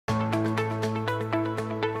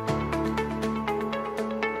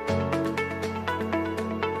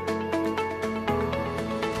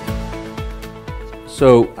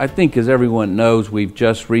So I think, as everyone knows, we've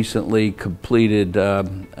just recently completed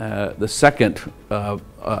the second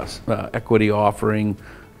equity offering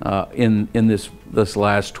in this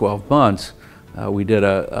last 12 months. We did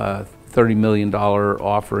a $30 million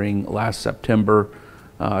offering last September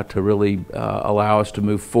to really allow us to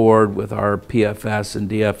move forward with our PFS and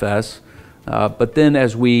DFS. But then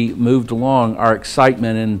as we moved along, our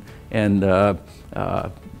excitement and the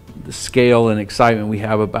scale and excitement we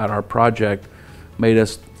have about our project made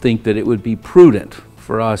us think that it would be prudent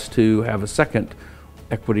for us to have a second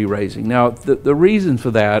equity raising. Now, the reasons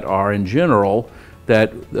for that are, in general,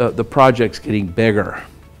 that the project's getting bigger,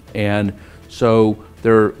 and so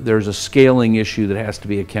there's a scaling issue that has to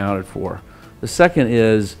be accounted for. The second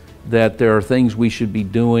is that there are things we should be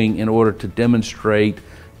doing in order to demonstrate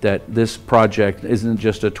that this project isn't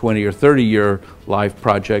just a 20 or 30-year life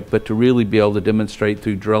project, but to really be able to demonstrate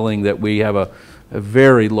through drilling that we have a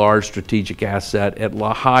very large strategic asset at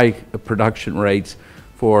high production rates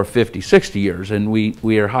for 50, 60 years. And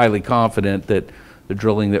we are highly confident that the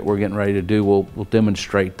drilling that we're getting ready to do will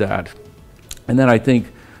demonstrate that. And then I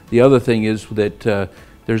think the other thing is that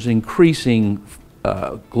there's increasing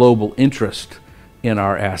global interest in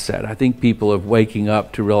our asset. I think people are waking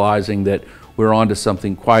up to realizing that we're onto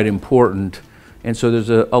something quite important. And so there's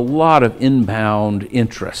a lot of inbound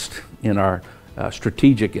interest in our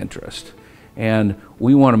strategic interest. And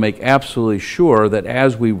we want to make absolutely sure that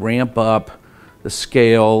as we ramp up the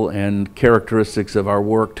scale and characteristics of our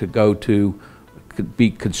work to go to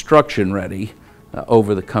be construction ready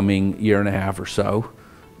over the coming year and a half or so,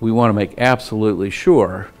 we want to make absolutely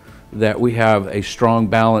sure that we have a strong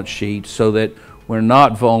balance sheet so that we're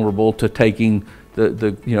not vulnerable to taking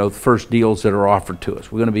the first deals that are offered to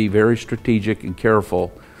us. We're going to be very strategic and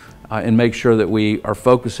careful and make sure that we are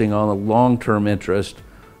focusing on the long-term interest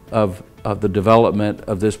of the development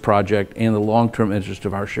of this project and the long-term interest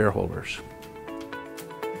of our shareholders.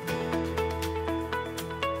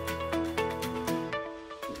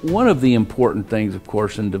 One of the important things, of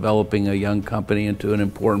course, in developing a young company into an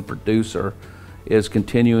important producer is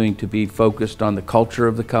continuing to be focused on the culture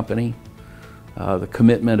of the company, the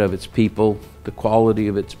commitment of its people, the quality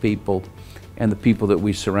of its people, and the people that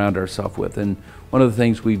we surround ourselves with. And one of the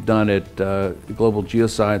things we've done at Global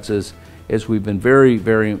Geoscience is we've been very,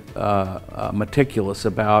 very meticulous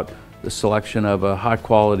about the selection of a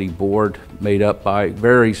high-quality board made up by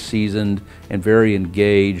very seasoned and very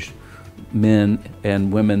engaged men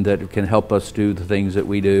and women that can help us do the things that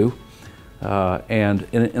we do. And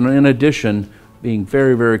in addition, being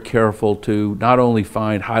very, very careful to not only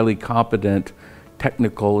find highly competent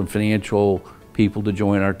technical and financial people to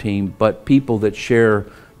join our team, but people that share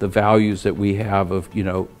the values that we have of,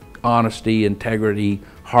 honesty, integrity,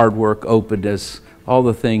 hard work, openness, all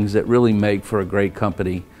the things that really make for a great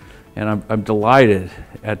company. And I'm delighted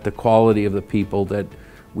at the quality of the people that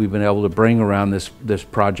we've been able to bring around this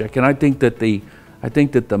project. And I think that the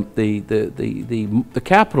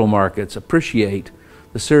capital markets appreciate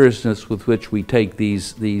the seriousness with which we take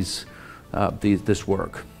this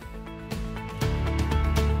work.